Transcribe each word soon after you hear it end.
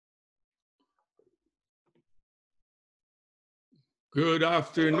Good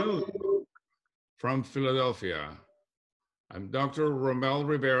afternoon from Philadelphia. I'm Dr. Romel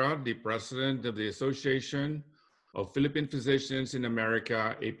Rivera, the president of the Association of Philippine Physicians in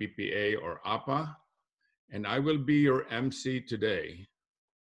America, APPA or APA, and I will be your MC today.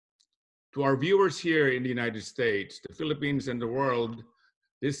 To our viewers here in the United States, the Philippines, and the world,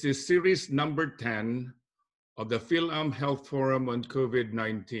 this is series number 10 of the FilAm Health Forum on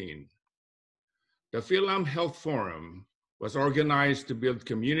COVID-19. The FilAm Health Forum was organized to build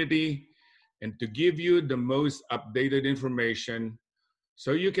community and to give you the most updated information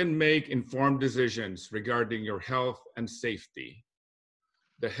so you can make informed decisions regarding your health and safety.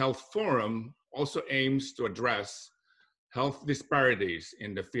 The Health Forum also aims to address health disparities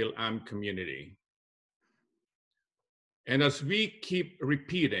in the FilAm community. And as we keep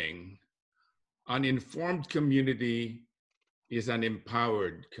repeating, an informed community is an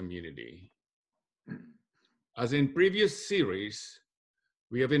empowered community. As in previous series,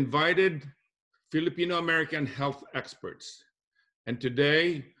 we have invited Filipino-American health experts. And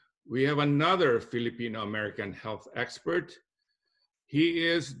today, we have another Filipino-American health expert. He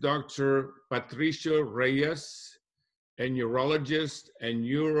is Dr. Patricio Reyes, a neurologist and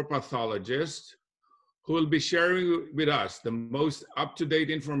neuropathologist, who will be sharing with us the most up-to-date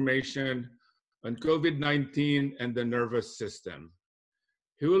information on COVID-19 and the nervous system.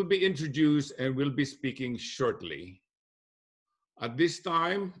 He will be introduced and will be speaking shortly. At this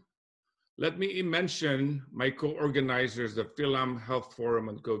time, let me mention my co-organizers of the FilAm Health Forum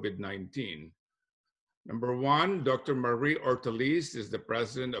on COVID-19. Number one, Dr. Marie Ortaliz is the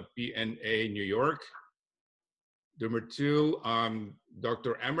president of PNA New York. Number two,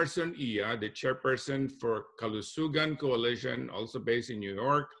 Dr. Emerson Iya, the chairperson for Kalusugan Coalition, also based in New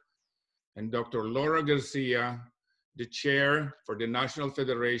York. And Dr. Laura Garcia, the chair for the National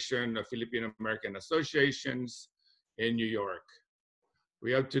Federation of Filipino-American Associations in New York.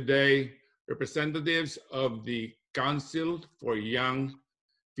 We have today representatives of the Council for Young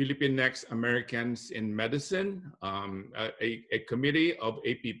Filipinx Americans in Medicine, a committee of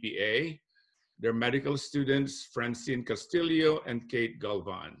APPA, their medical students, Francine Castillo and Kate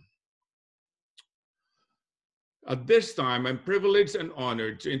Galvan. At this time, I'm privileged and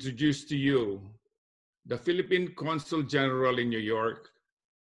honored to introduce to you the Philippine Consul General in New York,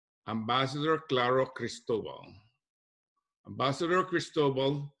 Ambassador Claro Cristobal. Ambassador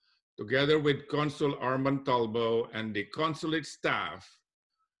Cristobal, together with Consul Armand Talbo and the consulate staff,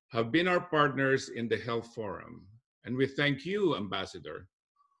 have been our partners in the Health Forum. And we thank you, Ambassador,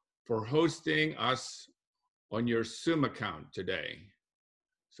 for hosting us on your Zoom account today.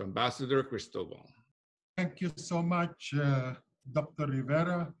 So, Ambassador Cristobal. Thank you so much, Dr.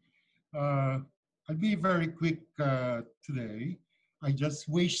 Rivera. I'll be very quick today. I just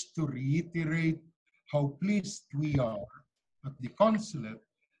wish to reiterate how pleased we are at the consulate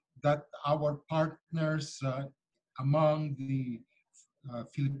that our partners among the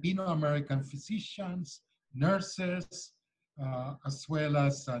Filipino-American physicians, nurses, as well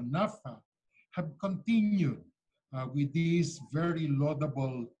as NAFA have continued with this very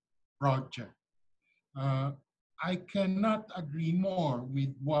laudable project. I cannot agree more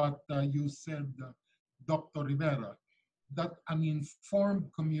with what you said, Dr. Rivera, that an informed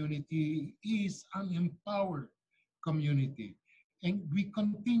community is an empowered community. And we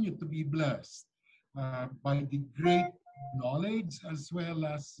continue to be blessed by the great knowledge as well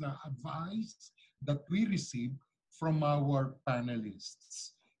as advice that we receive from our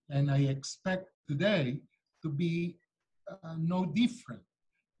panelists. And I expect today to be no different.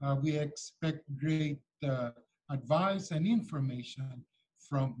 We expect great advice and information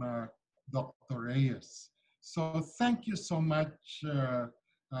from Dr. Reyes. So thank you so much to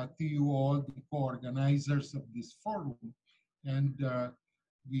you all, the co-organizers of this forum. And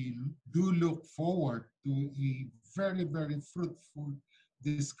we do look forward to a very, very fruitful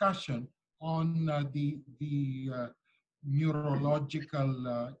discussion on the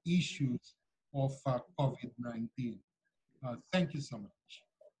neurological issues of COVID-19. Thank you so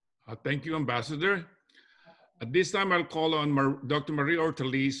much. Thank you, Ambassador. At this time, I'll call on Dr. Marie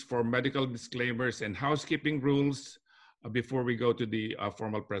Ortaliz for medical disclaimers and housekeeping rules before we go to the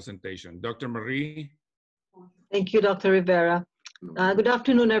formal presentation. Dr. Marie. Thank you, Dr. Rivera. Good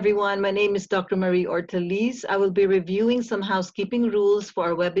afternoon, everyone. My name is Dr. Marie Ortaliz. I will be reviewing some housekeeping rules for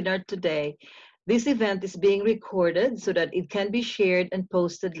our webinar today. This event is being recorded so that it can be shared and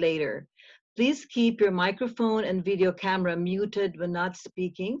posted later. Please keep your microphone and video camera muted when not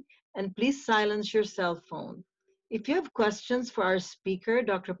speaking, and please silence your cell phone. If you have questions for our speaker,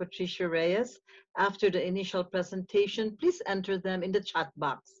 Dr. Patricio Reyes, after the initial presentation, please enter them in the chat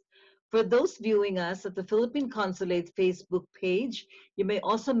box. For those viewing us at the Philippine Consulate Facebook page, you may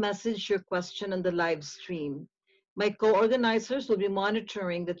also message your question on the live stream. My co-organizers will be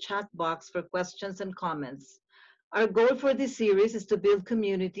monitoring the chat box for questions and comments. Our goal for this series is to build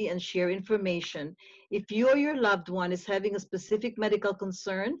community and share information. If you or your loved one is having a specific medical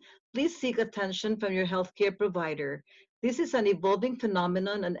concern, please seek attention from your healthcare provider. This is an evolving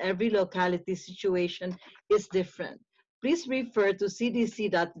phenomenon and every locality situation is different. Please refer to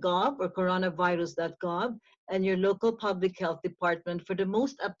cdc.gov or coronavirus.gov and your local public health department for the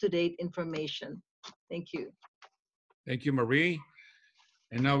most up-to-date information. Thank you. Thank you, Marie.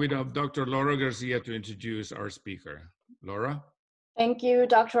 And now we have Dr. Laura Garcia to introduce our speaker. Laura? Thank you,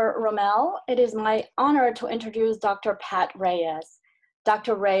 Dr. Romel. It is my honor to introduce Dr. Pat Reyes.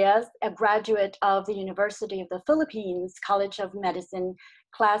 Dr. Reyes, a graduate of the University of the Philippines College of Medicine,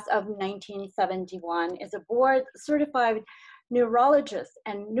 class of 1971, is a board-certified neurologist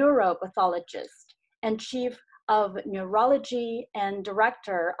and neuropathologist and chief of neurology and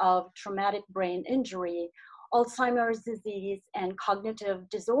director of traumatic brain injury, Alzheimer's disease, and cognitive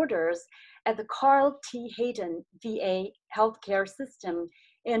disorders at the Carl T. Hayden VA healthcare system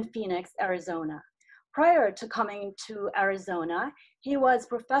in Phoenix, Arizona. Prior to coming to Arizona, he was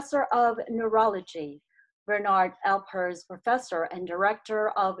professor of neurology, Bernard Alpers Professor and Director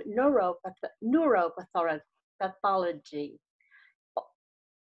of Neuropathology,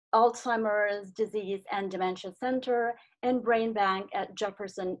 Alzheimer's Disease and Dementia Center, and Brain Bank at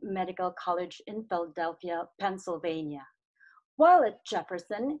Jefferson Medical College in Philadelphia, Pennsylvania. While at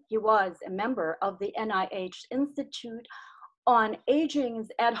Jefferson, he was a member of the NIH Institute on Aging's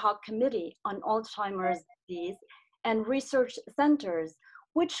Ad Hoc Committee on Alzheimer's Disease and Research Centers,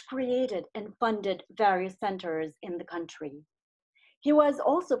 which created and funded various centers in the country. He was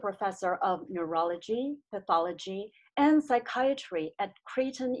also professor of neurology, pathology, and psychiatry at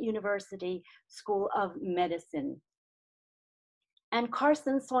Creighton University School of Medicine. And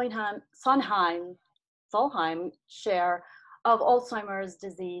Carsten Solheim, Chair of Alzheimer's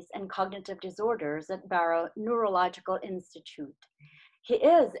Disease and Cognitive Disorders at Barrow Neurological Institute. He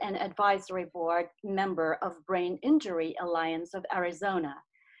is an advisory board member of Brain Injury Alliance of Arizona,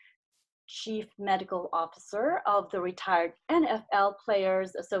 Chief Medical Officer of the Retired NFL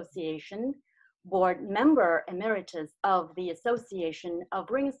Players Association, Board Member Emeritus of the Association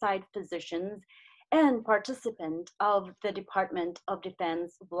of Ringside Physicians, and participant of the Department of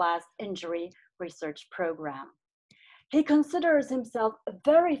Defense Blast Injury Research Program. He considers himself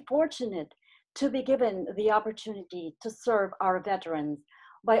very fortunate to be given the opportunity to serve our veterans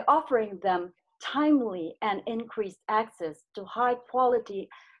by offering them timely and increased access to high-quality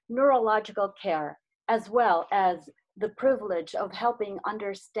neurological care, as well as the privilege of helping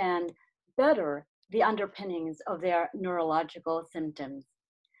understand better the underpinnings of their neurological symptoms.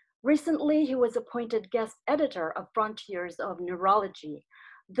 Recently, he was appointed guest editor of Frontiers of Neurology,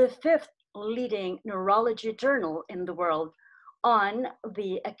 the 5th leading neurology journal in the world, on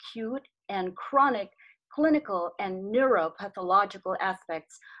the acute and chronic clinical and neuropathological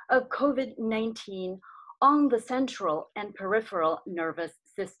aspects of COVID-19 on the central and peripheral nervous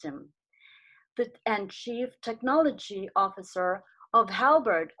system, and Chief Technology Officer of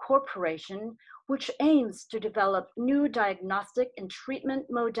Halberd Corporation, which aims to develop new diagnostic and treatment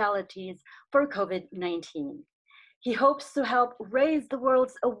modalities for COVID-19. He hopes to help raise the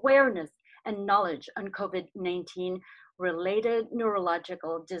world's awareness and knowledge on COVID-19 related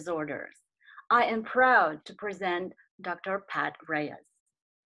neurological disorders. I am proud to present Dr. Pat Reyes.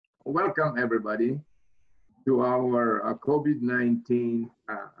 Welcome everybody to our COVID-19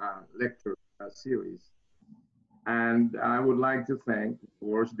 lecture series. And I would like to thank, of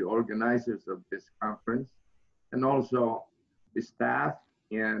course, the organizers of this conference and also the staff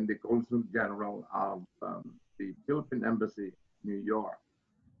and the Consul General of the Philippine Embassy, New York.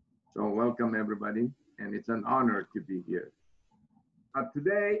 So welcome everybody, and it's an honor to be here.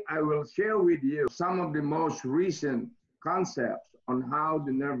 Today, I will share with you some of the most recent concepts on how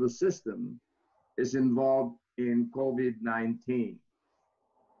the nervous system is involved in COVID-19.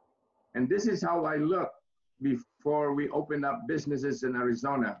 And this is how I look before we open up businesses in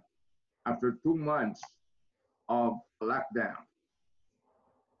Arizona after 2 months of lockdown.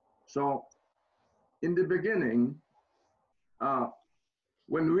 So in the beginning,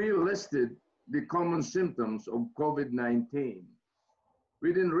 when we listed the common symptoms of COVID-19,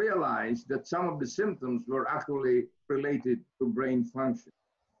 we didn't realize that some of the symptoms were actually related to brain function.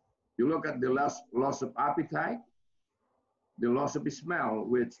 You look at the loss of appetite, the loss of smell,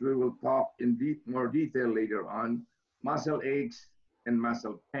 which we will talk in more detail later on, muscle aches and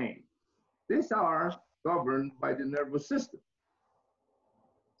muscle pain. These are governed by the nervous system.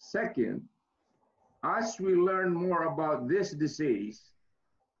 Second, as we learn more about this disease,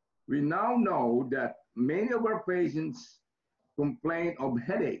 we now know that many of our patients complain of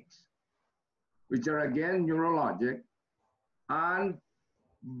headaches, which are again neurologic, and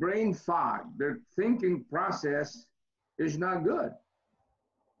brain fog. Their thinking process is not good.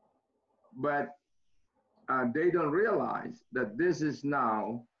 But they don't realize that this is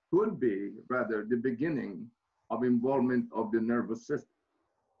now, could be rather, the beginning of involvement of the nervous system.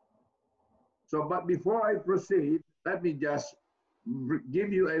 So, but before I proceed, let me just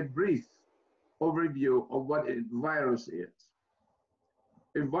give you a brief overview of what a virus is.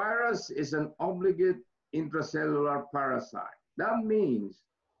 A virus is an obligate intracellular parasite. That means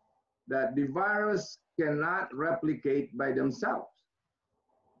that the virus cannot replicate by themselves.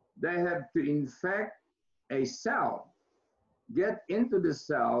 They have to infect a cell, get into the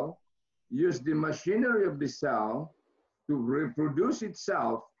cell, use the machinery of the cell to reproduce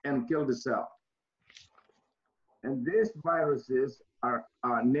itself and kill the cell. And these viruses are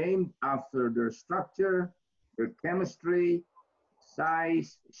named after their structure, their chemistry,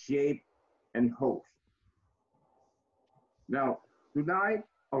 size, shape, and host. Now, tonight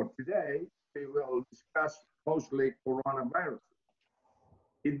or today, we will discuss mostly coronavirus.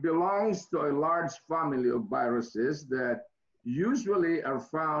 It belongs to a large family of viruses that usually are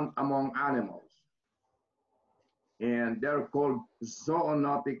found among animals. And they're called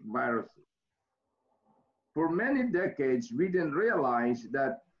zoonotic viruses. For many decades, we didn't realize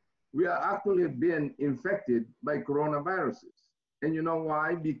that we are actually being infected by coronaviruses. And you know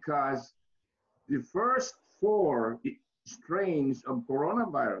why? Because the first 4 strains of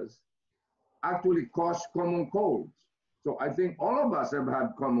coronavirus actually cause common colds. So I think all of us have had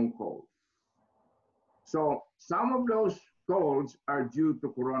common colds. So some of those colds are due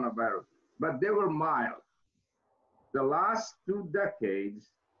to coronavirus, but they were mild. The last 2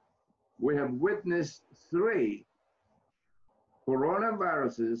 decades, we have witnessed 3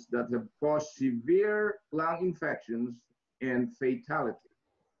 coronaviruses that have caused severe lung infections and fatality.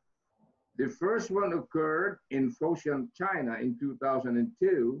 The first one occurred in Foshan, China in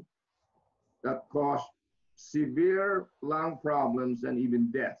 2002 that caused severe lung problems and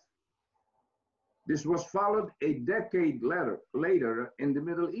even death. This was followed a decade later in the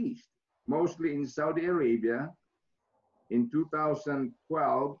Middle East, mostly in Saudi Arabia in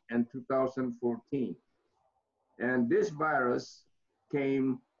 2012 and 2014. And this virus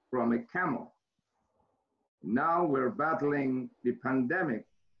came from a camel. Now we're battling the pandemic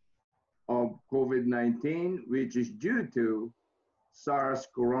of COVID-19, which is due to SARS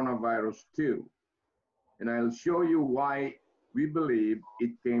coronavirus 2. And I'll show you why we believe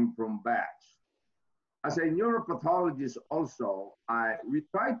it came from bats. As a neuropathologist also, we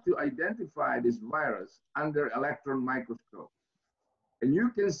tried to identify this virus under electron microscope. And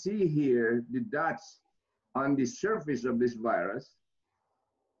you can see here the dots on the surface of this virus.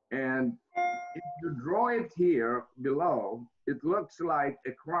 And if you draw it here below, it looks like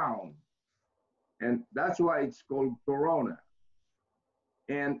a crown. And that's why it's called corona.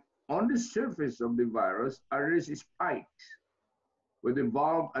 And on the surface of the virus are these spikes with a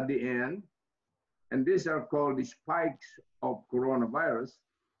valve at the end. And these are called the spikes of coronavirus.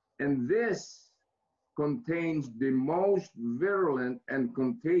 And this contains the most virulent and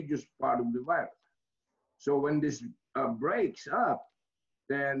contagious part of the virus. So when this breaks up,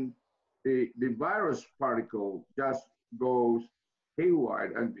 then the virus particle just goes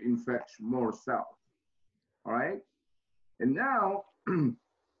haywire and infects more cells. All right? And now,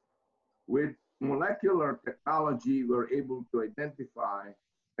 with molecular technology, we're able to identify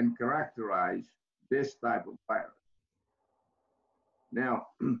and characterize this type of virus. Now,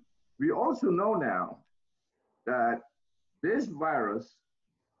 we also know now that this virus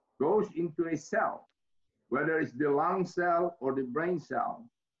goes into a cell, whether it's the lung cell or the brain cell,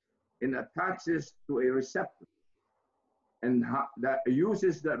 and attaches to a receptor, and that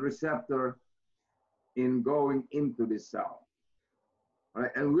uses that receptor in going into the cell. All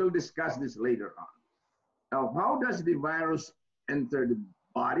right, and we'll discuss this later on. Now, how does the virus enter the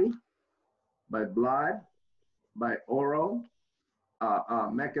body? By blood, by oral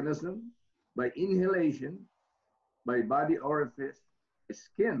mechanism, by inhalation, by body orifice,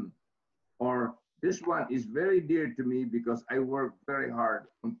 skin, or this one is very dear to me because I work very hard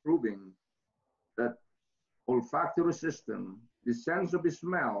on proving that olfactory system, the sense of the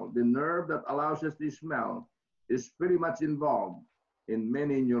smell, the nerve that allows us to smell, is pretty much involved in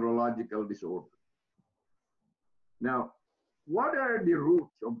many neurological disorders. Now, what are the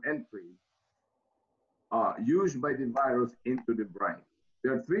routes of entry used by the virus into the brain?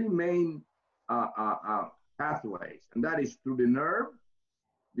 There are 3 main pathways, and that is through the nerve,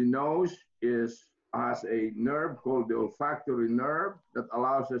 The nose has a nerve called the olfactory nerve that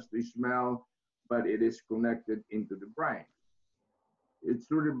allows us to smell, but it is connected into the brain. It's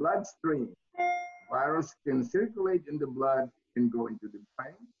through the bloodstream. Virus can circulate in the blood and go into the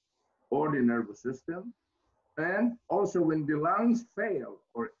brain or the nervous system. And also when the lungs fail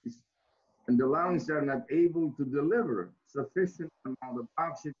and the lungs are not able to deliver sufficient amount of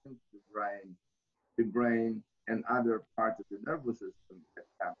oxygen to the brain and other parts of the nervous system get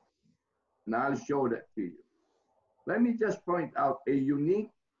damaged. And I'll show that to you. Let me just point out a unique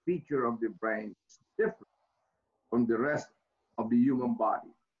feature of the brain that's different from the rest of the human body.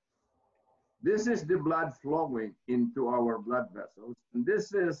 This is the blood flowing into our blood vessels. And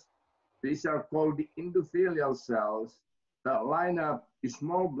these are called the endothelial cells that line up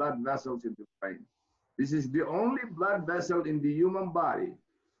small blood vessels in the brain. This is the only blood vessel in the human body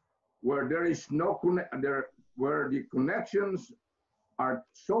where there is no where the connections are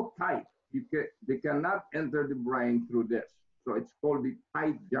so tight they cannot enter the brain through this. So it's called the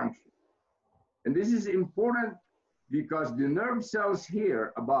tight junction. And this is important because the nerve cells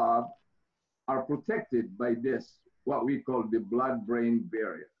here above are protected by this, what we call the blood-brain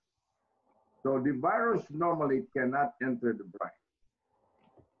barrier. So the virus normally cannot enter the brain.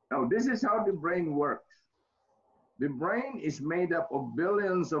 Now, this is how the brain works. The brain is made up of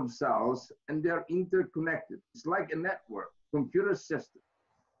billions of cells and they're interconnected. It's like a network, computer system.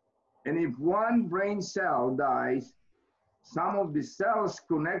 And if one brain cell dies, some of the cells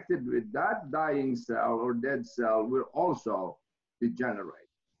connected with that dying cell or dead cell will also degenerate.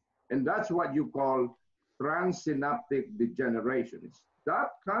 And that's what you call transsynaptic degeneration. That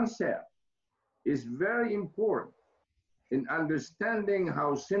concept is very important in understanding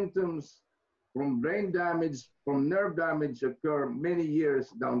how symptoms from brain damage, from nerve damage occur many years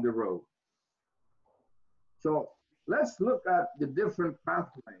down the road. So let's look at the different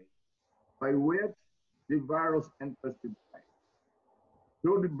pathways by which the virus enters the brain.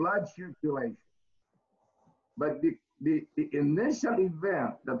 Through the blood circulation. But the initial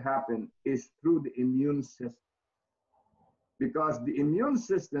event that happened is through the immune system. Because the immune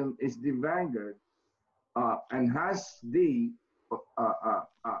system is the vanguard and has the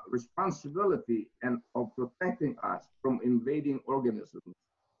responsibility of protecting us from invading organisms,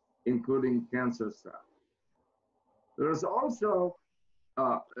 including cancer cells. There's also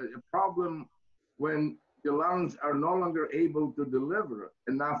a problem when the lungs are no longer able to deliver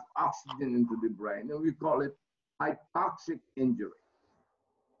enough oxygen into the brain, and we call it hypoxic injury.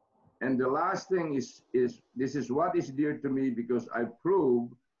 And the last thing is this is what is dear to me because I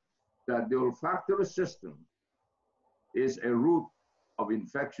proved that the olfactory system is a route of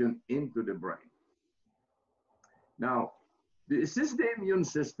infection into the brain. Now, this is the immune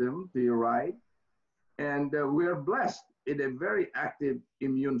system to your right, and we're blessed in a very active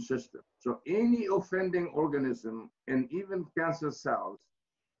immune system. So any offending organism and even cancer cells,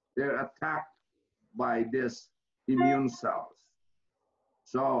 they're attacked by these immune cells.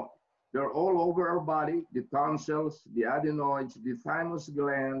 So they're all over our body, the tonsils, the adenoids, the thymus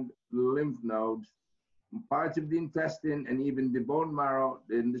gland, the lymph nodes, parts of the intestine, and even the bone marrow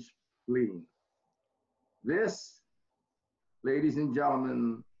in the spleen. This, ladies and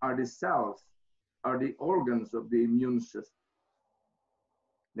gentlemen, are the cells, are the organs of the immune system.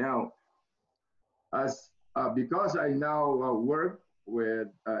 Now, because I now work with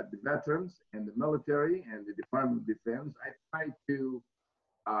the veterans and the military and the Department of Defense, I try to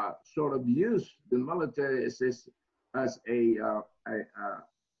sort of use the military as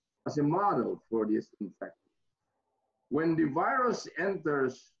a model for this infection. When the virus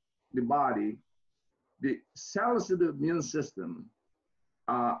enters the body, the cells of the immune system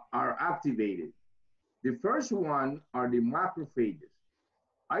are activated. The first one are the macrophages.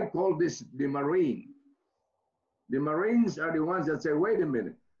 I call this the marine. The Marines are the ones that say, wait a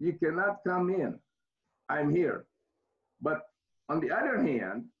minute, you cannot come in. I'm here. But on the other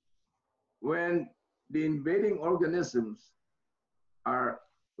hand, when the invading organisms are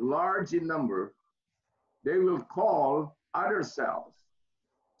large in number, they will call other cells.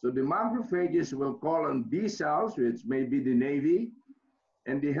 So the macrophages will call on B cells, which may be the Navy,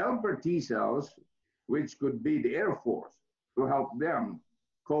 and the helper T cells, which could be the Air Force, to help them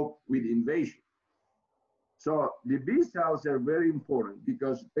cope with invasion. So the B cells are very important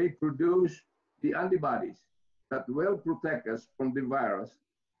because they produce the antibodies that will protect us from the virus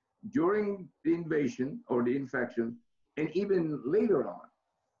during the invasion or the infection, and even later on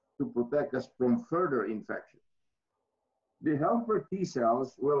to protect us from further infection. The helper T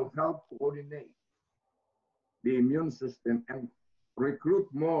cells will help coordinate the immune system and recruit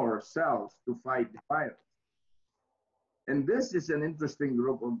more cells to fight the virus. And this is an interesting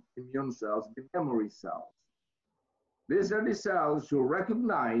group of immune cells, the memory cells. These are the cells who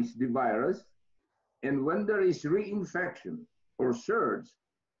recognize the virus, and when there is reinfection or surge,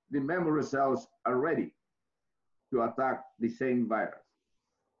 the memory cells are ready to attack the same virus.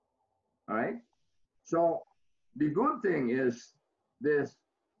 All right? So the good thing is this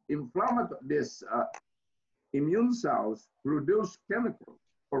immune cells produce chemicals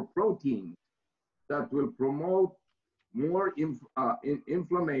or proteins that will promote more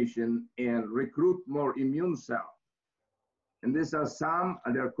inflammation and recruit more immune cells. And these are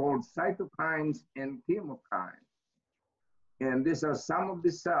they're called cytokines and chemokines. And these are some of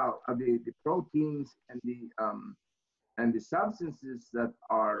the the proteins and the substances that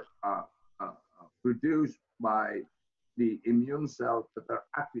are produced by the immune cells that are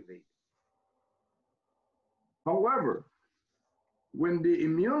activated. However, when the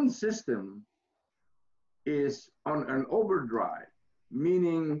immune system is on an overdrive,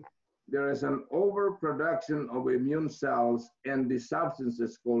 meaning there is an overproduction of immune cells and the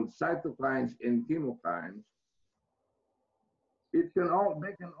substances called cytokines and chemokines, they can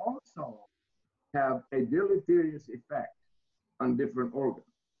also have a deleterious effect on different organs.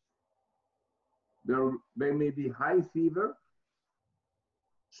 There may be high fever,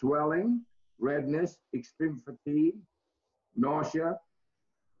 swelling, redness, extreme fatigue, nausea,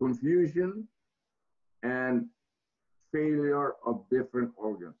 confusion, and failure of different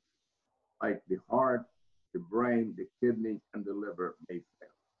organs, like the heart, the brain, the kidneys, and the liver may fail.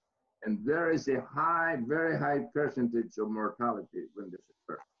 And there is a very high percentage of mortality when this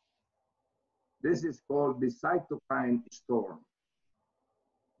occurs. This is called the cytokine storm.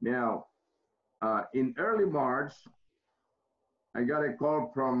 Now, in early March, I got a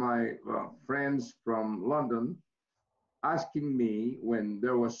call from my friends from London asking me, when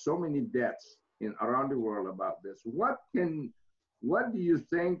there was so many deaths around the world about this, what do you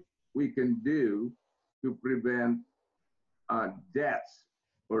think we can do to prevent deaths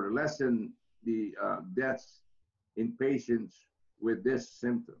or lessen the deaths in patients with this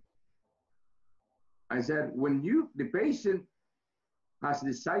symptom? I said, when the patient has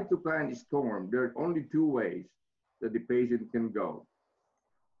the cytokine storm, there are only two ways that the patient can go.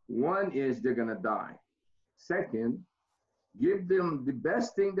 One is they're gonna die. Second, give them the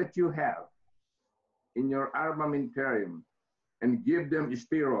best thing that you have in your armamentarium and give them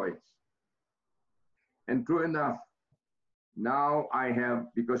steroids. And true enough, now I have,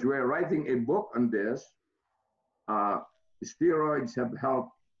 because we're writing a book on this, steroids have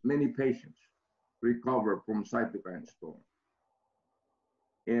helped many patients recover from cytokine storm.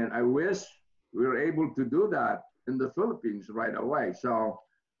 And I wish we were able to do that in the Philippines right away. So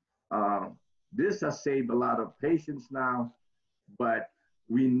this has saved a lot of patients now, but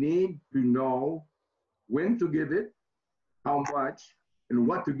we need to know when to give it, how much, and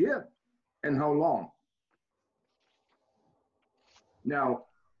what to give, and how long. Now,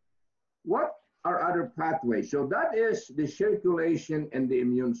 what are other pathways? So that is the circulation and the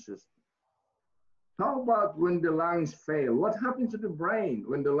immune system. How about when the lungs fail? What happens to the brain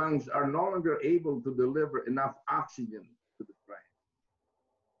when the lungs are no longer able to deliver enough oxygen to the brain?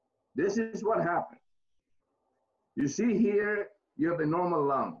 This is what happens. You see here, you have a normal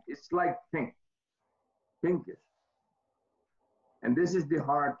lung. It's like pinkish. And this is the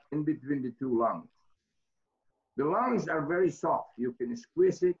heart in between the two lungs. The lungs are very soft. You can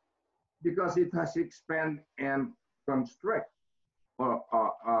squeeze it because it has expand and constrict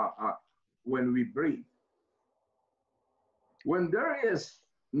when we breathe. When there is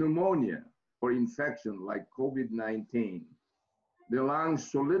pneumonia or infection like COVID-19, the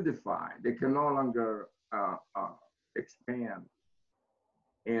lungs solidify. They can no longer expand.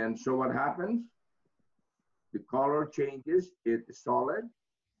 And so what happens? The color changes, it's solid.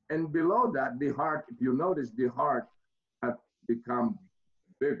 And below that, the heart, if you notice, the heart has become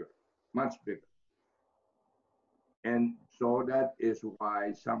bigger, much bigger. And so that is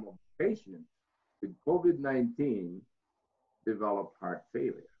why some of the patients with COVID-19 develop heart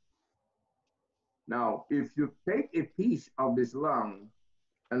failure. Now, if you take a piece of this lung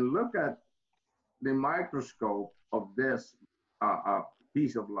and look at the microscope of this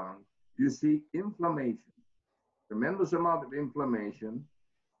piece of lung, you see inflammation, tremendous amount of inflammation,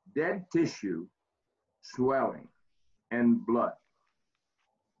 dead tissue, swelling, and blood.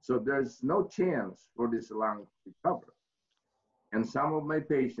 So there's no chance for this lung to recover. And some of my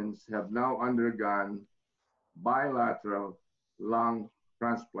patients have now undergone bilateral lung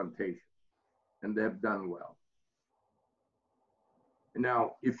transplantation, and they have done well.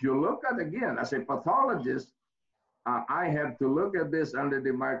 Now, if you look at, again, as a pathologist, I have to look at this under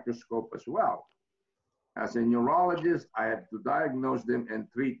the microscope as well. As a neurologist, I have to diagnose them and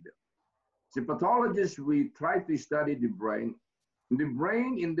treat them. As a pathologist, we try to study the brain. The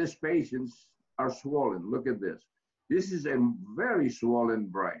brain in these patients are swollen. Look at this. This is a very swollen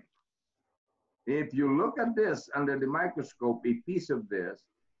brain. If you look at this under the microscope, a piece of this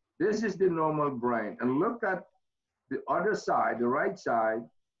is the normal brain. And look at the other side, the right side,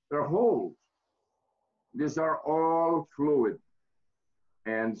 there are holes. These are all fluid.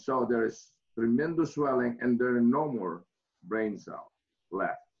 And so there is tremendous swelling and there are no more brain cells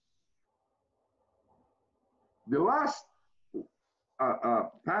left. The last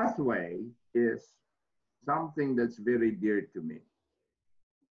pathway is something that's very dear to me.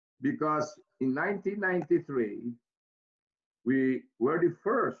 Because in 1993, we were the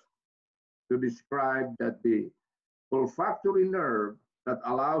first to describe that the olfactory nerve that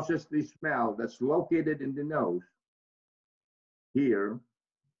allows us to smell, that's located in the nose here,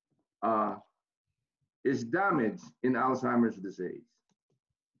 is damaged in Alzheimer's disease.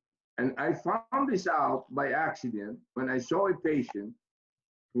 And I found this out by accident when I saw a patient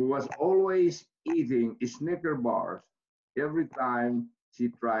who was always eating Snicker bars every time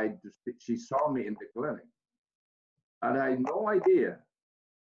she saw me in the clinic. And I had no idea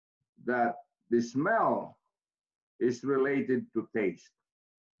that the smell is related to taste.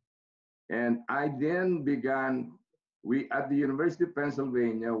 And I then began, at the University of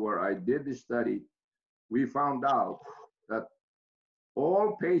Pennsylvania, where I did the study, we found out that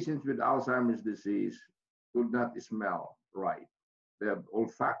all patients with Alzheimer's disease could not smell right. They have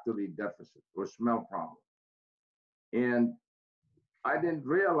olfactory deficit or smell problem. And I didn't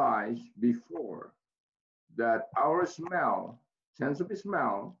realize before that our smell, sense of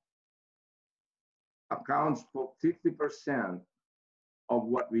smell, accounts for 50% of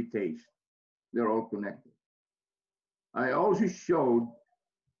what we taste. They're all connected. I also showed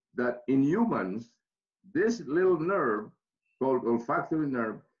that in humans, this little nerve called olfactory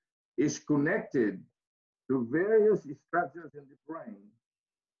nerve is connected to various structures in the brain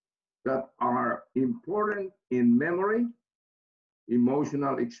that are important in memory,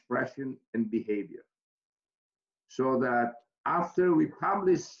 emotional expression, and behavior. So that after we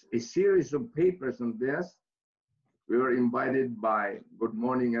published a series of papers on this, we were invited by Good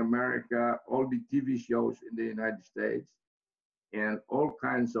Morning America, all the TV shows in the United States, and all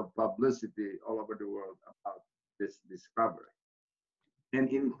kinds of publicity all over the world about this discovery. And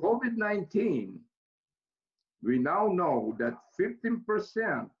in COVID-19, we now know that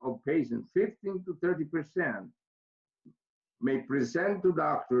 15% of patients, 15 to 30%, may present to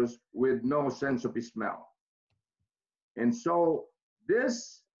doctors with no sense of smell. And so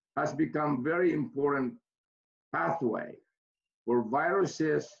this has become very important pathway for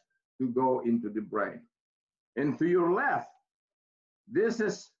viruses to go into the brain. And to your left, this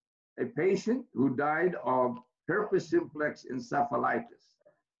is a patient who died of herpes simplex encephalitis.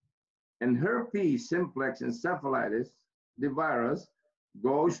 And herpes simplex encephalitis, the virus,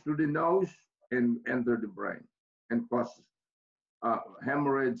 goes through the nose and enter the brain and causes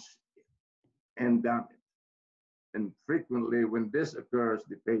hemorrhage and damage. And frequently when this occurs,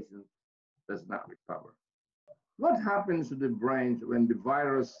 the patient does not recover. What happens to the brain when the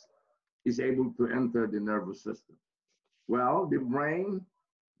virus is able to enter the nervous system? Well, the brain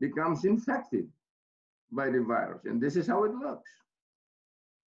becomes infected by the virus, and this is how it looks.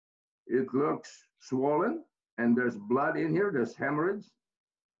 It looks swollen, and there's blood in here, there's hemorrhage,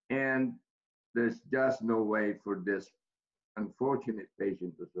 and there's just no way for this unfortunate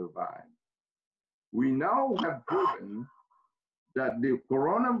patient to survive. We now have proven that the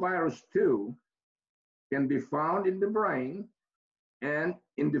coronavirus 2 can be found in the brain and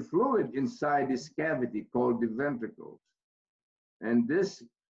in the fluid inside this cavity called the ventricles. And this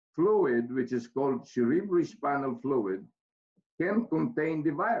fluid, which is called cerebrospinal fluid, can contain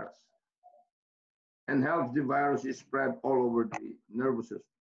the virus and helps the virus spread all over the nervous system.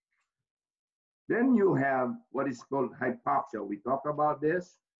 Then you have what is called hypoxia. We talk about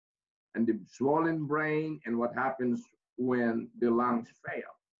this, and the swollen brain and what happens when the lungs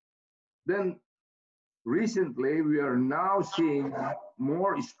fail. Then recently, we are now seeing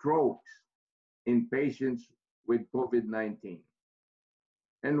more strokes in patients with COVID-19.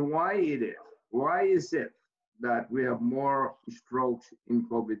 And why it is? Why is it that we have more strokes in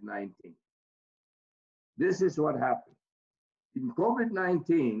COVID-19? This is what happens. In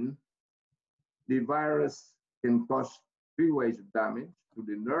COVID-19, the virus can cause 3 ways of damage: to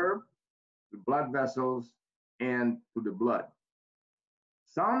the nerve, the blood vessels, and to the blood.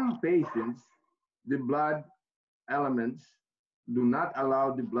 Some patients, the blood elements do not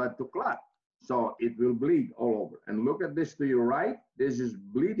allow the blood to clot, so it will bleed all over. And look at this to your right, this is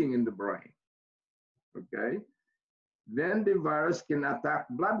bleeding in the brain. okay? Then the virus can attack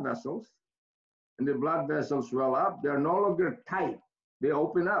blood vessels, and the blood vessels swell up. They're no longer tight, they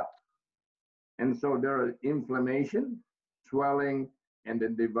open up. And so there is inflammation, swelling, and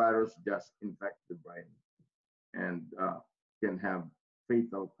then the virus just infects the brain and can have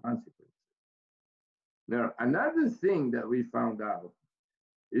fatal consequences. Now, another thing that we found out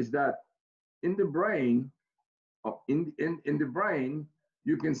is that in the brain, in the brain,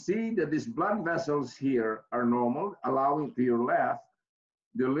 you can see that these blood vessels here are normal, allowing to your left,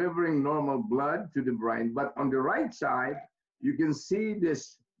 delivering normal blood to the brain. But on the right side, you can see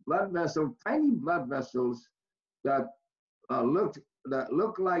this blood vessel, tiny blood vessels that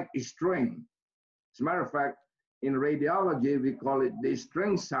look like a string. As a matter of fact, in radiology, we call it the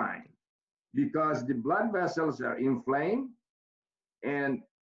string sign, because the blood vessels are inflamed and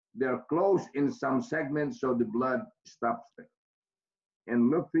they're closed in some segments, so the blood stops there. And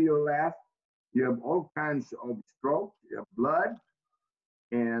look to your left, you have all kinds of strokes, you have blood,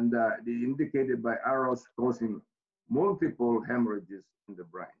 and indicated by arrows causing multiple hemorrhages in the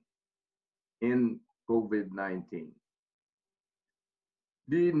brain in COVID-19.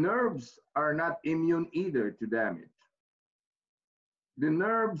 The nerves are not immune either to damage. The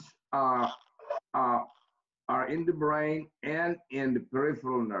nerves are in the brain and in the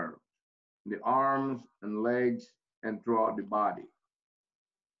peripheral nerves, the arms and legs and throughout the body.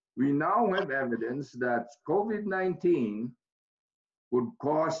 We now have evidence that COVID-19 would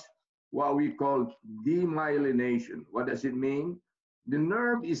cause what we call demyelination. What does it mean? The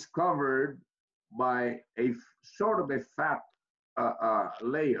nerve is covered by a sort of a fat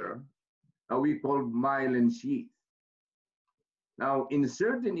layer that we call myelin sheath. Now, in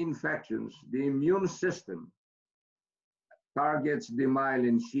certain infections, the immune system targets the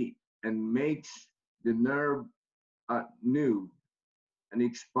myelin sheath and makes the nerve nude and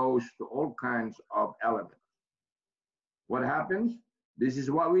exposed to all kinds of elements. What happens? This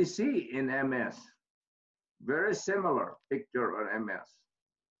is what we see in MS. Very similar picture on MS.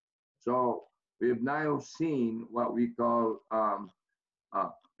 So we've now seen what we call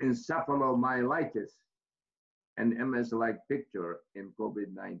encephalomyelitis, an MS-like picture in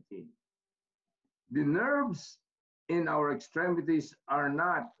COVID-19. The nerves in our extremities are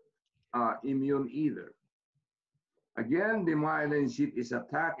not immune either. Again, the myelin sheath is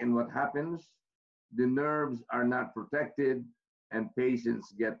attacked, and what happens? The nerves are not protected, and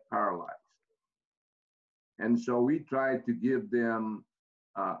patients get paralyzed. And so we try to give them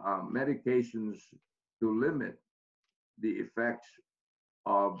medications to limit the effects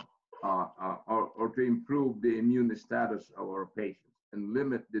of, or to improve the immune status of our patients and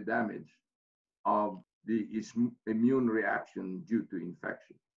limit the damage of the immune reaction due to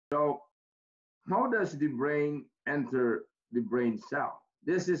infection. So how does the brain enter the brain cell?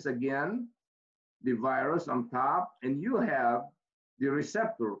 This is again the virus on top, and you have the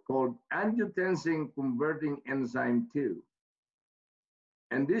receptor called angiotensin converting enzyme 2.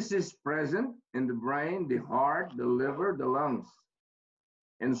 And this is present in the brain, the heart, the liver, the lungs.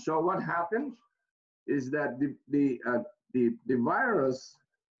 And so what happens is that the virus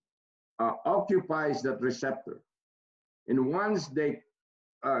occupies that receptor. And once they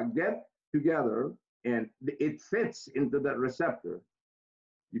get together and it fits into that receptor,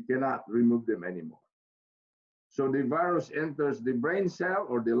 you cannot remove them anymore. So the virus enters the brain cell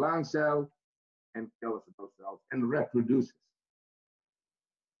or the lung cell and kills those cells and reproduces.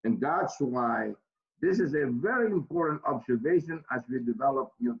 And that's why this is a very important observation as we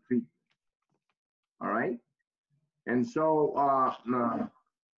develop new treatments. All right? And so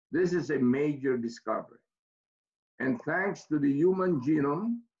this is a major discovery. And thanks to the human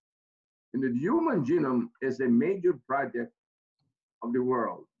genome, and the human genome is a major project of the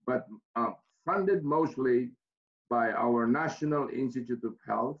world, but funded mostly by our National Institute of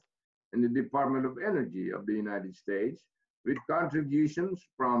Health and the Department of Energy of the United States, with contributions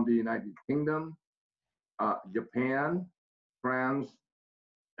from the United Kingdom, Japan, France,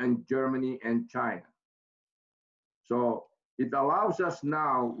 and Germany and China. So it allows us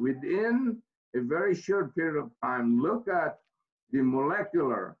now, within a very short period of time, look at the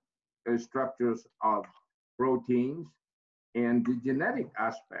molecular structures of proteins and the genetic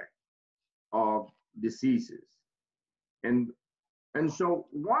aspect of diseases. And so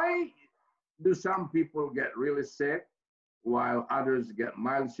why do some people get really sick while others get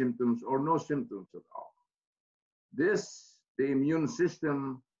mild symptoms or no symptoms at all? The immune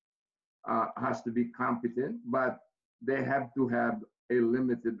system has to be competent, but they have to have a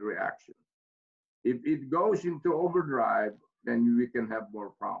limited reaction. If it goes into overdrive, then we can have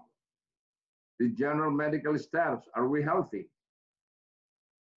more problems. The general medical status, are we healthy?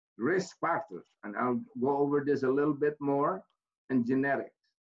 risk factors, and I'll go over this a little bit more, and genetics.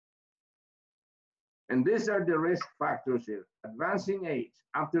 And these are the risk factors here. Advancing age.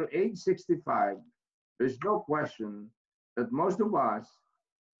 After age 65, there's no question that most of us,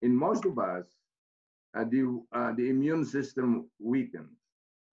 the immune system weakens.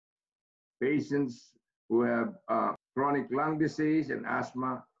 Patients who have chronic lung disease and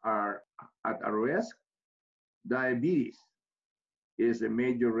asthma are at a risk. Diabetes is a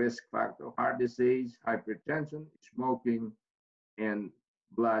major risk factor. Heart disease, hypertension, smoking, and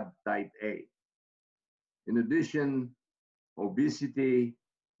blood type A. In addition, obesity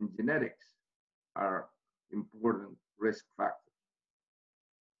and genetics are important risk factors.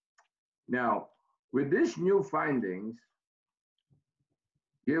 Now, with these new findings,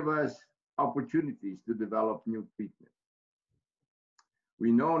 give us opportunities to develop new treatments.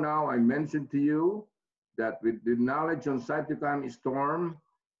 We know now, I mentioned to you, that with the knowledge on cytokine storm,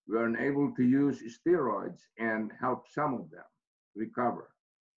 we are able to use steroids and help some of them recover.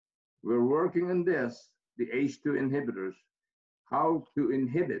 We're working on this, the ACE2 inhibitors, how to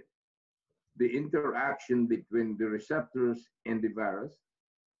inhibit the interaction between the receptors and the virus.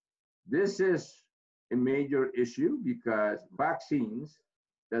 This is a major issue because vaccines,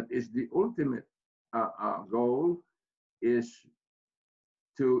 that is the ultimate goal, is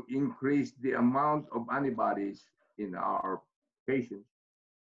to increase the amount of antibodies in our patients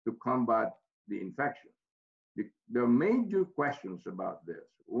to combat the infection. There are major questions about this.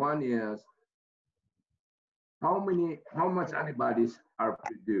 One is, how much antibodies are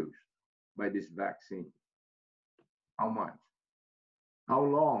produced by this vaccine? How much? How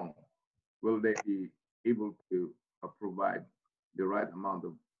long will they be able to provide the right amount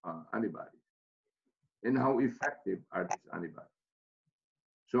of antibodies? And how effective are these antibodies?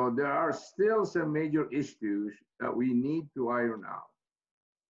 So there are still some major issues that we need to iron out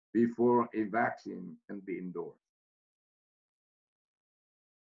before a vaccine can be endorsed.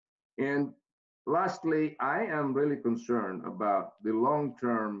 And lastly, I am really concerned about the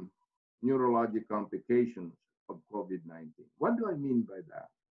long-term neurologic complications of COVID-19. What do I mean by that?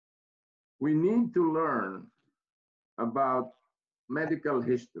 We need to learn about medical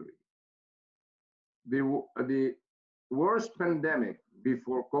history. The worst pandemic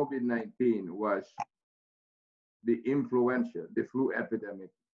before COVID-19 was the influenza, the flu epidemic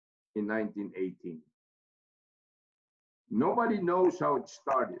in 1918. Nobody knows how it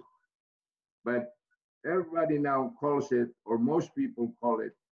started, but everybody now calls it, or most people call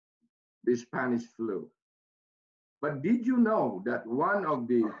it, the Spanish flu. But did you know that one of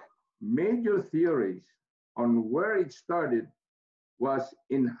the major theories on where it started was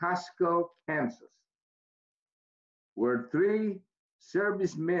in Haskell, Kansas, where 3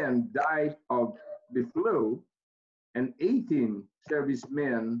 servicemen died of the flu and 18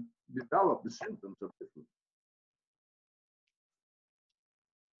 servicemen developed the symptoms of the flu.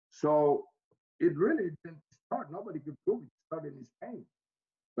 So it really didn't start. Nobody could prove it started in Spain,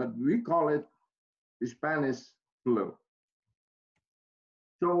 but we call it the Spanish flu.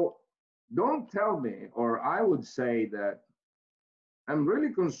 So don't tell me, or I would say that I'm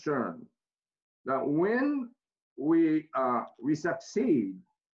really concerned that when we succeed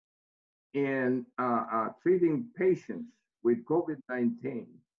in treating patients with COVID-19,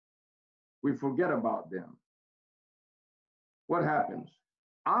 we forget about them. What happens?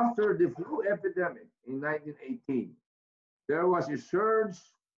 After the flu epidemic in 1918, there was a surge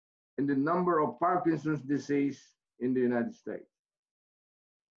in the number of Parkinson's disease in the United States.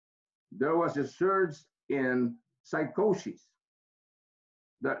 There was a surge in psychosis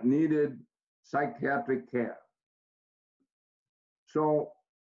that needed psychiatric care. So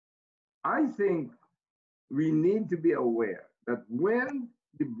I think we need to be aware that when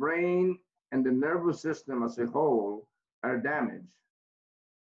the brain and the nervous system as a whole are damaged,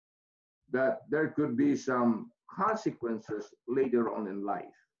 that there could be some consequences later on in life.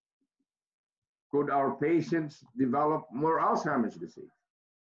 Could our patients develop more Alzheimer's disease?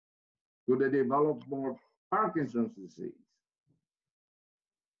 Could they develop more Parkinson's disease?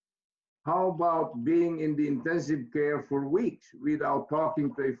 How about being in the intensive care for weeks without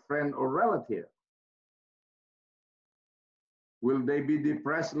talking to a friend or relative? Will they be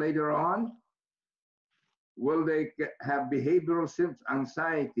depressed later on? Will they have behavioral symptoms,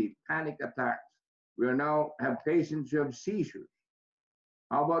 anxiety, panic attacks? We now have patients who have seizures.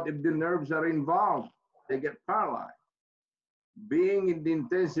 How about if the nerves are involved? They get paralyzed. Being in the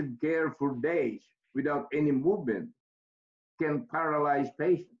intensive care for days without any movement can paralyze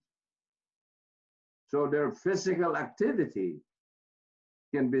patients. So their physical activity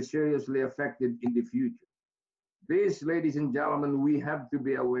can be seriously affected in the future. This, ladies and gentlemen, we have to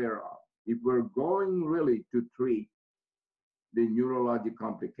be aware of. If we're going really to treat the neurologic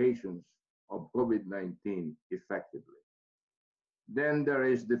complications of COVID-19 effectively, then there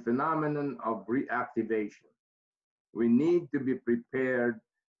is the phenomenon of reactivation. We need to be prepared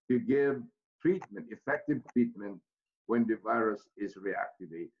to give treatment, effective treatment, when the virus is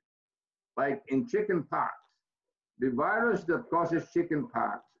reactivated. Like in chickenpox, the virus that causes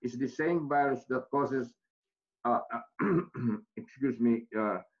chickenpox is the same virus that causes, excuse me,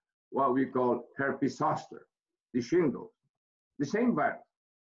 what we call herpes zoster, the shingles, the same virus.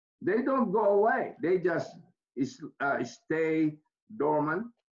 They don't go away. They just stay dormant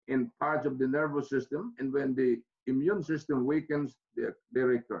in parts of the nervous system, and when the immune system weakens, they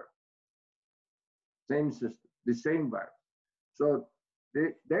recur. Same system, the same virus. So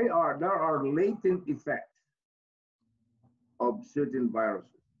there are latent effects of certain viruses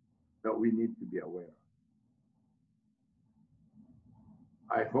that we need to be aware of.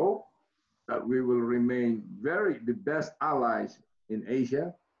 I hope that we will remain the best allies in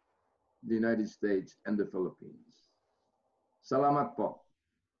Asia, the United States, and the Philippines. Salamat po.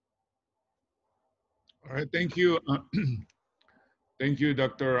 All right, thank you. Thank you,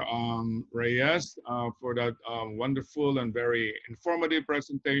 Dr. Reyes, for that wonderful and very informative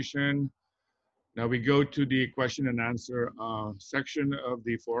presentation. Now we go to the question and answer section of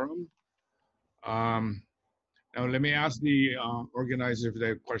the forum. Now let me ask the organizer if they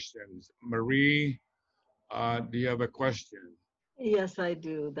have questions. Marie, do you have a question? Yes, I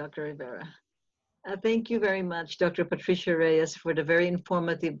do, Dr. Rivera. Thank you very much, Dr. Patricia Reyes, for the very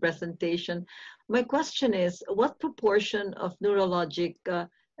informative presentation. My question is, what proportion of neurologic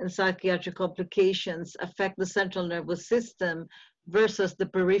and psychiatric complications affect the central nervous system versus the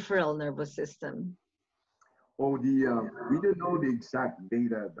peripheral nervous system? Oh, we don't know the exact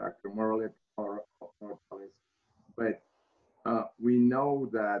data, Dr. Morales, but we know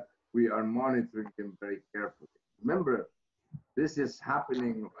that we are monitoring them very carefully. Remember, this is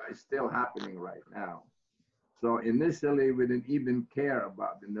happening, still happening right now. So initially, we didn't even care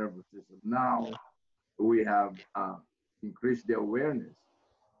about the nervous system. Now we have increased the awareness.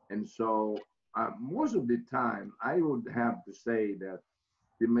 And so most of the time, I would have to say that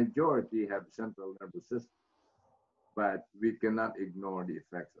the majority have central nervous system, but we cannot ignore the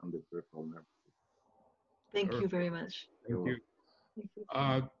effects on the peripheral nervous system. Thank you very much. Thank you.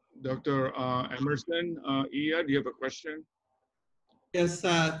 Dr. Emerson, Iya, do you have a question? Yes,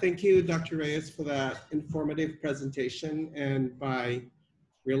 thank you, Dr. Reyes, for that informative presentation, and by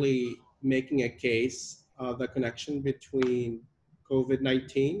really making a case of the connection between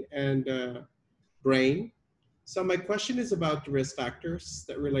COVID-19 and brain. So my question is about the risk factors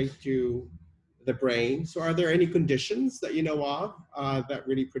that relate to the brain. So are there any conditions that you know of that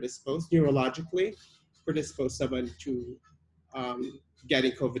really neurologically predispose someone to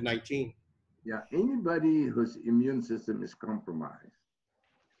getting COVID-19? Yeah, anybody whose immune system is compromised,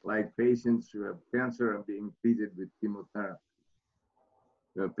 like patients who have cancer and being treated with chemotherapy,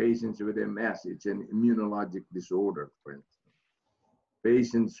 patients with MS, it's an immunologic disorder, for instance.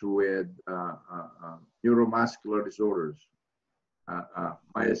 Patients with neuromuscular disorders,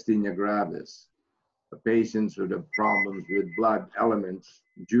 myasthenia gravis, patients who have problems with blood elements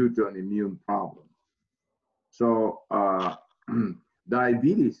due to an immune problem. So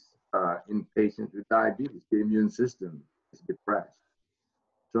diabetes, in patients with diabetes, the immune system is depressed.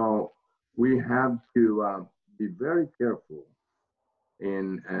 So we have to be very careful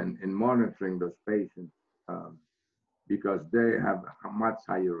in monitoring those patients because they have a much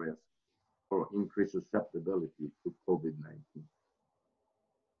higher risk for increased susceptibility to COVID-19. All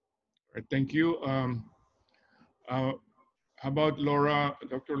right, thank you. How about Laura?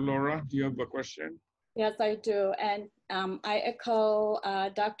 Dr. Laura, do you have a question? Yes, I do. And I echo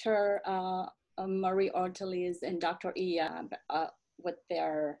Dr. Marie Ortiz and Dr. Iya with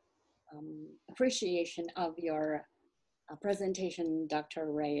their appreciation of your presentation,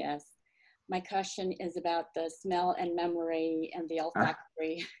 Dr. Reyes. My question is about the smell and memory and the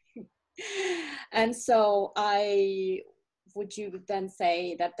olfactory. And so would you then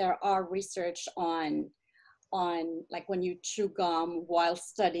say that there are research on like when you chew gum while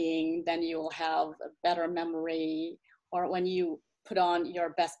studying, then you'll have a better memory, or when you put on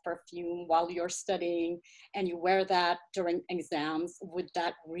your best perfume while you're studying and you wear that during exams, would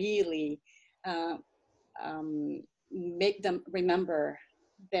that really make them remember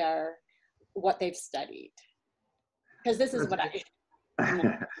what they've studied? Because this is what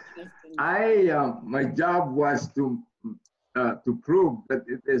my job was to prove that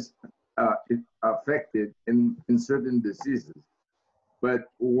it is affected in certain diseases.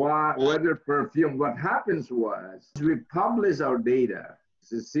 But whether perfume, what happens was we publish our data.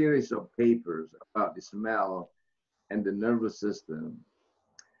 It's a series of papers about the smell and the nervous system.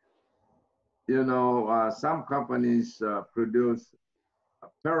 You know, some companies produce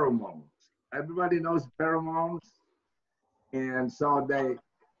pheromones. Everybody knows pheromones. And so I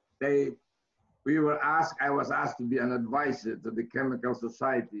was asked to be an advisor to the Chemical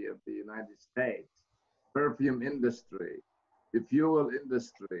Society of the United States, perfume industry, the fuel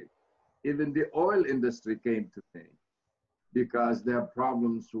industry, even the oil industry came to me because they have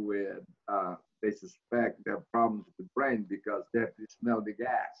problems with, they suspect they have problems with the brain because they have to smell the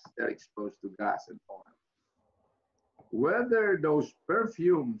gas. They're exposed to gas and oil. Whether those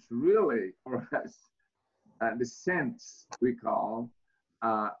perfumes really, or the scents we call,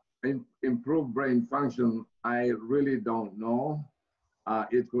 improve brain function, I really don't know.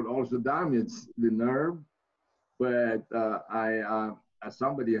 It could also damage the nerve, but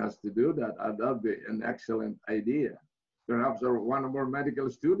somebody has to do that. That'd be an excellent idea. Perhaps one of our medical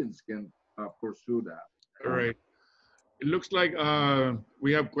students can pursue that. All right. It looks like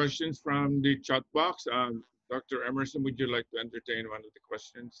we have questions from the chat box. Dr. Emerson, would you like to entertain one of the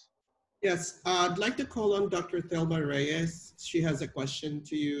questions? Yes, I'd like to call on Dr. Thelma Reyes. She has a question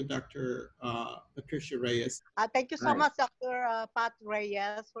to you, Dr. Patricia Reyes. Thank you so much, Dr. Pat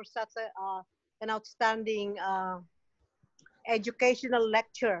Reyes, for such an outstanding educational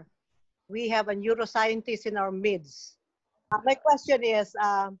lecture. We have a neuroscientist in our midst. My question is,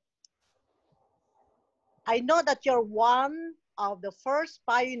 I know that you're one of the first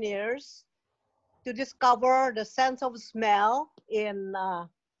pioneers to discover the sense of smell in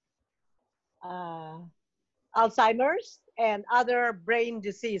Alzheimer's and other brain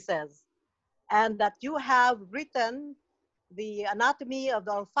diseases, and that you have written the anatomy of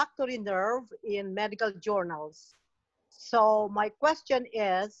the olfactory nerve in medical journals. So my question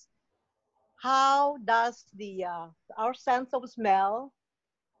is, how does our sense of smell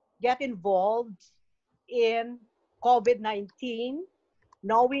get involved in COVID-19,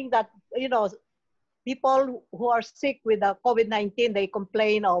 knowing that, you know, people who are sick with the COVID-19, they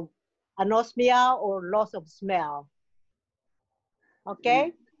complain of anosmia or loss of smell?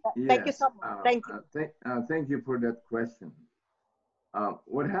 Okay? Yes. Thank you so much. Thank you. Thank you for that question.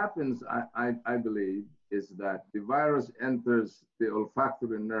 What happens, I believe, is that the virus enters the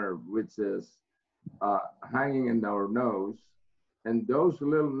olfactory nerve, which is hanging in our nose, and those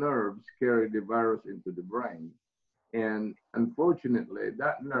little nerves carry the virus into the brain. And unfortunately,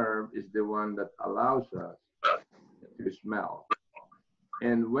 that nerve is the one that allows us to smell.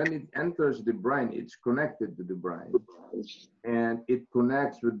 And when it enters the brain, it's connected to the brain, and it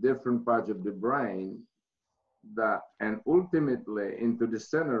connects with different parts of the brain and ultimately into the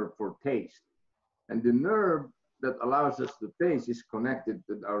center for taste. And the nerve that allows us to taste is connected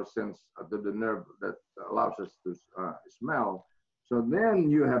to our sense, to the nerve that allows us to smell. So then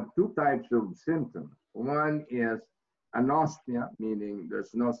you have two types of symptoms. One is anosmia, meaning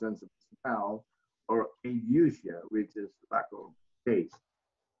there's no sense of smell, or ageusia, which is lack of taste.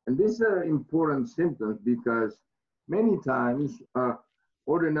 And these are important symptoms because many times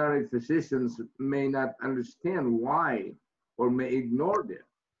ordinary physicians may not understand why or may ignore them.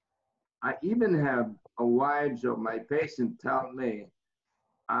 I even have wives of my patients tell me,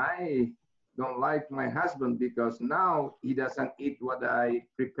 I don't like my husband because now he doesn't eat what I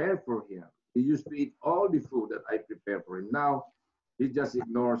prepare for him. He used to eat all the food that I prepare for him. Now he just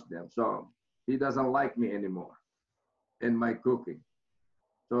ignores them. So he doesn't like me anymore in my cooking.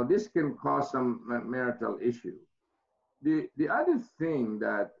 So this can cause some marital issue. The other thing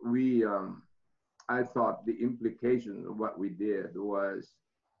that I thought the implication of what we did was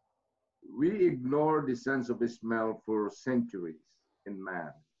we ignored the sense of smell for centuries in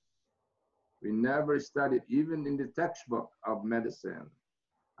man. We never studied, even in the textbook of medicine.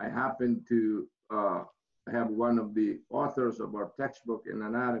 I happened to have one of the authors of our textbook in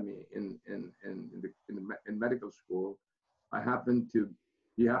anatomy in medical school.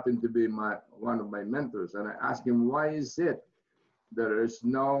 He happened to be one of my mentors, and I asked him, why is it there is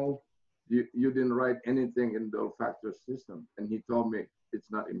you didn't write anything in the olfactory system? And he told me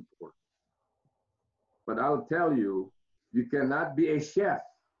it's not important. But I'll tell you, you cannot be a chef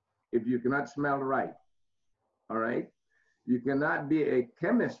if you cannot smell right, all right? You cannot be a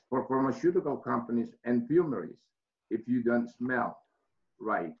chemist for pharmaceutical companies and fumeries if you don't smell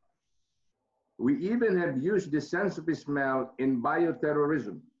right. We even have used the sense of smell in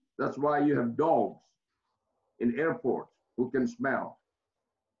bioterrorism. That's why you have dogs in airports who can smell.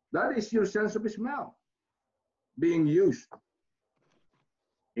 That is your sense of smell being used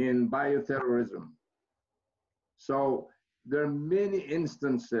in bioterrorism. So there are many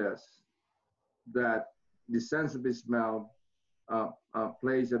instances that the sense of smell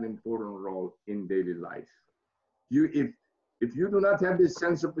plays an important role in daily life. If you do not have this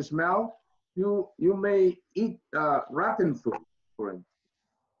sense of smell, you may eat rotten food, for instance.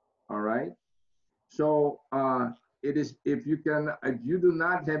 All right. So it is if you do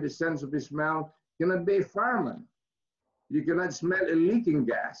not have a sense of smell, you cannot be a fireman. You cannot smell a leaking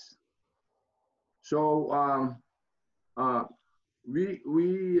gas. So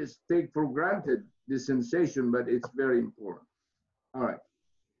we take for granted the sensation, but it's very important. All right.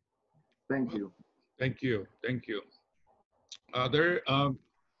 Thank you. Thank you. Thank you. There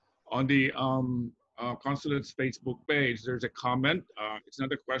on the consulate's Facebook page, there's a comment. It's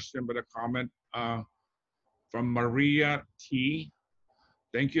not a question, but a comment from Maria T.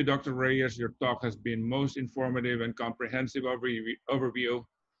 Thank you, Dr. Reyes. Your talk has been most informative and comprehensive overview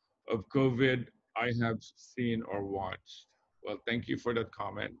of COVID I have seen or watched. Well, thank you for that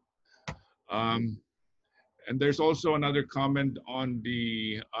comment. And there's also another comment on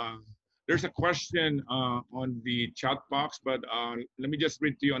the, there's a question on the chat box, but let me just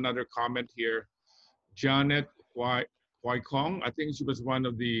read to you another comment here. Janet Kwai Kong, I think she was one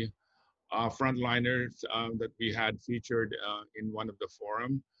of the frontliners that we had featured in one of the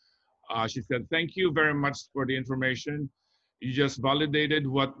forum. She said, thank you very much for the information. You just validated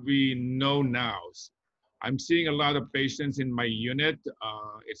what we know now. I'm seeing a lot of patients in my unit.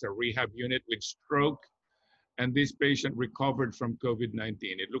 It's a rehab unit with stroke, and this patient recovered from COVID-19.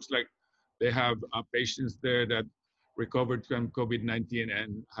 It looks like they have patients there that recovered from COVID-19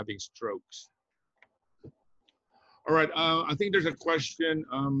 and having strokes. All right, I think there's a question,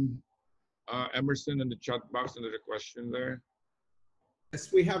 Emerson, in the chat box, and there's a question there.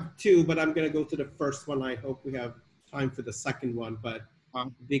 Yes, we have two, but I'm going to go to the first one. I hope we have time for the second one. But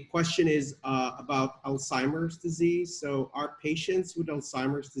the question is about Alzheimer's disease. So are patients with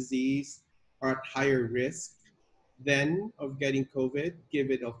Alzheimer's disease are at higher risk then of getting COVID,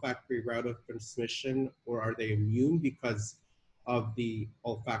 given olfactory route of transmission, or are they immune because of the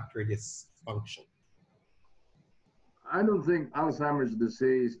olfactory dysfunction? I don't think Alzheimer's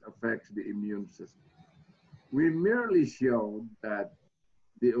disease affects the immune system. We merely showed that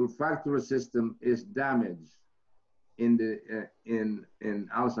the olfactory system is damaged in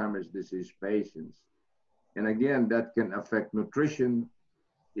Alzheimer's disease patients. And again, that can affect nutrition.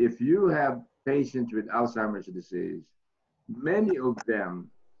 If you have patients with Alzheimer's disease, many of them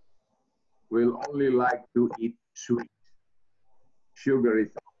will only like to eat sweet, sugary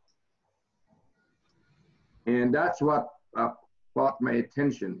things. And that's what caught my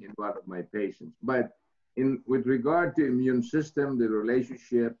attention in one of my patients. But with regard to immune system, the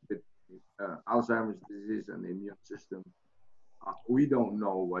relationship with Alzheimer's disease and the immune system, we don't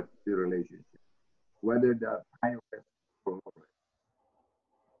know what the relationship, whether they're high risk or low risk.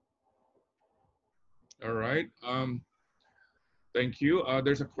 All right. Thank you.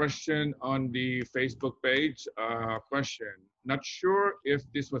 There's a question on the Facebook page. Question, not sure if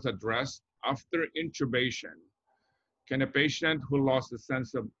this was addressed. After intubation, can a patient who lost the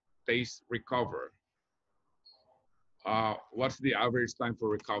sense of taste recover? What's the average time for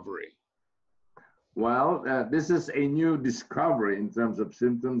recovery? Well, this is a new discovery in terms of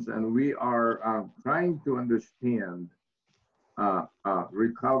symptoms, and we are trying to understand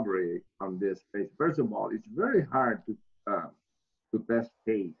recovery on this phase. First of all, it's very hard to test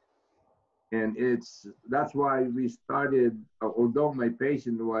taste, and that's why we started. Although my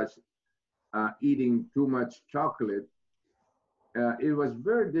patient was eating too much chocolate, it was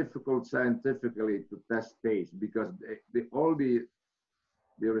very difficult scientifically to test taste because all the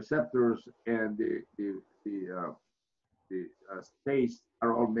receptors and the taste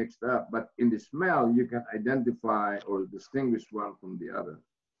are all mixed up. But in the smell, you can identify or distinguish one from the other.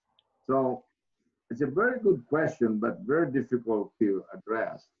 So it's a very good question, but very difficult to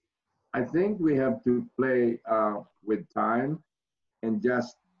address. I think we have to play with time and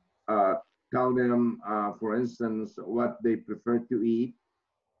just tell them, for instance, what they prefer to eat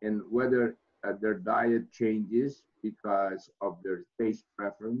and whether their diet changes because of their taste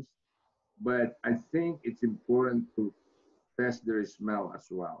preference. But I think it's important to test their smell as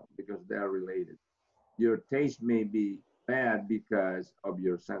well because they are related. Your taste may be bad because of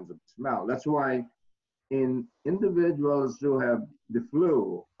your sense of smell. That's why in individuals who have the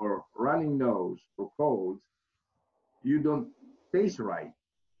flu or running nose or colds, you don't taste right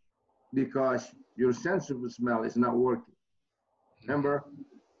because your sense of smell is not working. Remember,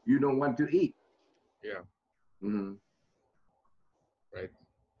 you don't want to eat. Yeah. Mm-hmm. Right.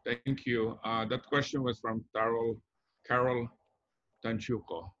 Thank you. That question was from Carol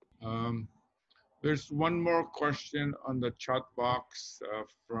Tanchuco. There's one more question on the chat box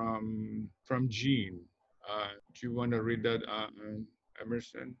from Jean. Do you want to read that,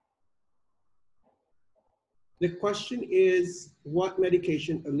 Emerson? The question is, what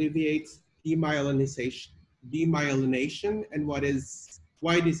medication alleviates demyelination, and why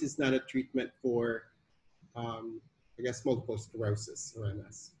this is not a treatment for, I guess, multiple sclerosis or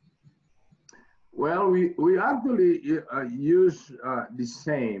MS? Well, we actually use the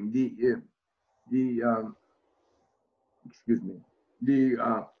same, excuse me,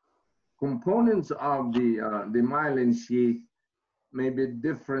 the components of the myelin sheath may be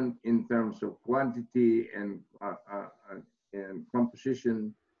different in terms of quantity and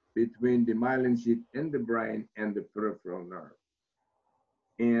composition between the myelin sheath in the brain and the peripheral nerve.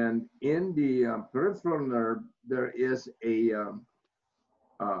 And in the peripheral nerve, there is a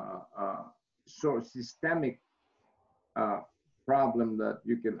sort of systemic problem that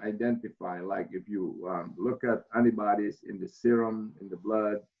you can identify. Like if you look at antibodies in the serum, in the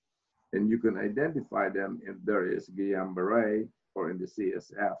blood, and you can identify them if there is Guillain-Barré or in the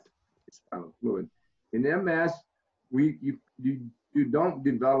CSF, spinal fluid. In MS, you don't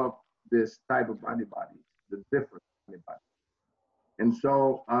develop this type of antibodies, the different antibodies. And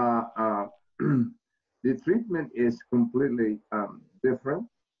so the treatment is completely different,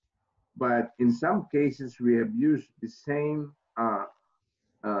 but in some cases we have used the same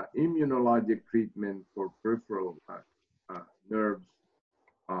immunologic treatment for peripheral nerves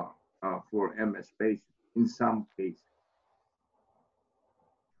for MS patients in some cases.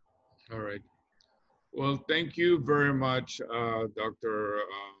 All right. Well, thank you very much, Dr.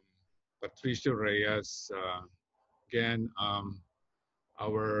 Patricia Reyes. Again,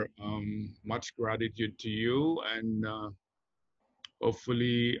 our much gratitude to you, and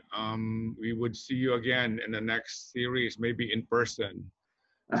hopefully we would see you again in the next series, maybe in person.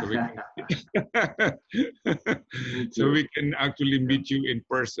 So we can, so we can actually meet you in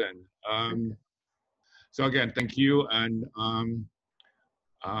person. So again, thank you, and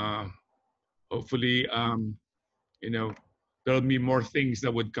hopefully, you know, there'll be more things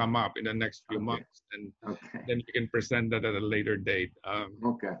that would come up in the next few months, and then you can present that at a later date.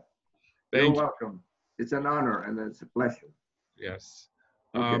 Okay. You're welcome. It's an honor and it's a pleasure. Yes.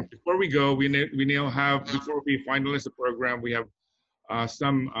 Okay. Before we go, we now have, before we finalize the program, we have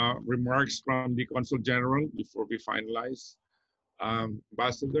some remarks from the Consul General before we finalize.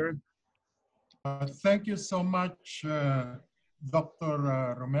 Ambassador. Thank you so much, Dr.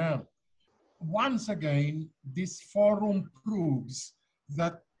 Romel. Once again, this forum proves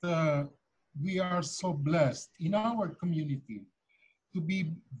that we are so blessed in our community to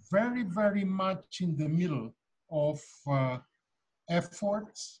be very, very much in the middle of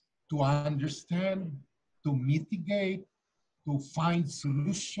efforts to understand, to mitigate, to find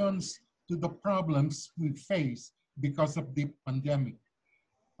solutions to the problems we face because of the pandemic.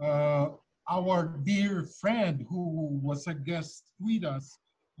 Our dear friend who was a guest with us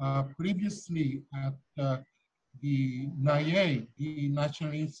previously at the NIA, the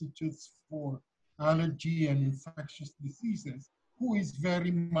National Institutes for Allergy and Infectious Diseases, who is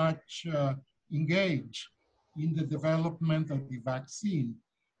very much engaged in the development of the vaccine,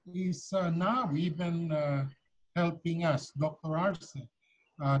 is now even helping us, Dr. Arce,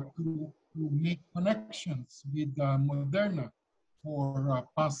 to make connections with Moderna for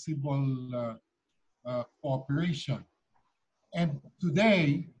possible cooperation. And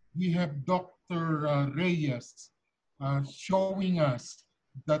today, we have Dr. Reyes showing us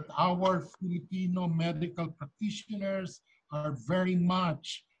that our Filipino medical practitioners are very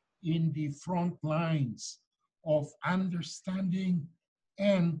much in the front lines of understanding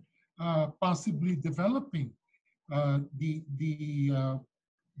and possibly developing the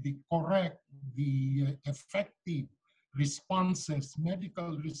correct, the effective responses,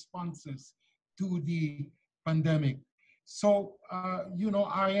 medical responses to the pandemic. So, you know,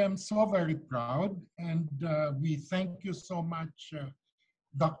 I am so very proud, and we thank you so much,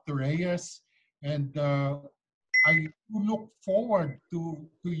 Dr. Reyes, and I look forward to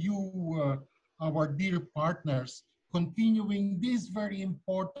you, our dear partners, continuing this very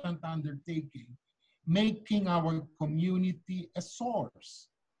important undertaking, making our community a source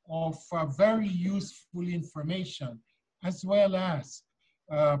of very useful information, as well as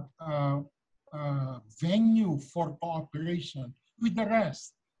venue for cooperation with the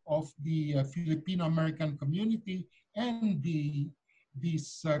rest of the Filipino-American community and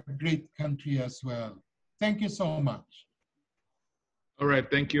this great country as well. Thank you so much. All right,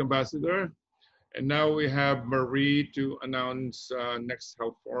 thank you, Ambassador. And now we have Marie to announce next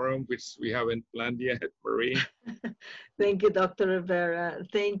health forum, which we haven't planned yet. Marie. Thank you, Dr. Rivera.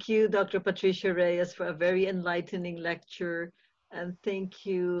 Thank you, Dr. Patricia Reyes, for a very enlightening lecture. And thank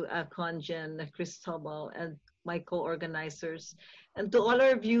you, Conjen, Cristobal, and my co-organizers. And to all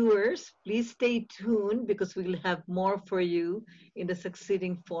our viewers, please stay tuned because we'll have more for you in the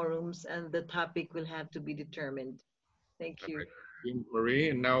succeeding forums, and the topic will have to be determined. Thank you. All right. Thank you, Marie.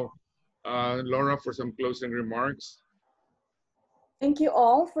 And now, Laura, for some closing remarks. Thank you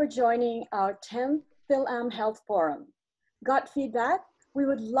all for joining our 10th FilAm Health Forum. Got feedback? We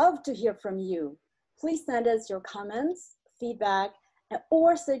would love to hear from you. Please send us your comments, feedback,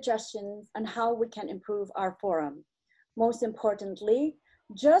 or suggestions on how we can improve our forum. Most importantly,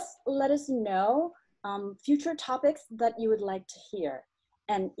 just let us know future topics that you would like to hear,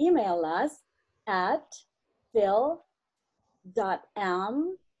 and email us at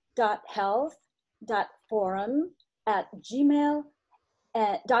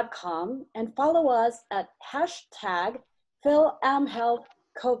fil.am.health.forum@gmail.com and follow us at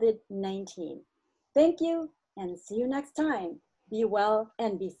 #FilAmHealthCovid-19. Thank you and see you next time. Be well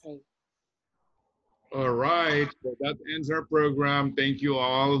and be safe. All right, so that ends our program. Thank you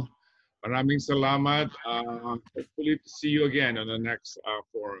all. Maraming salamat. Hopefully to see you again on the next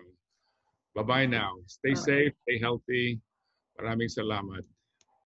forum. Bye-bye now. Stay safe, stay healthy. Maraming salamat.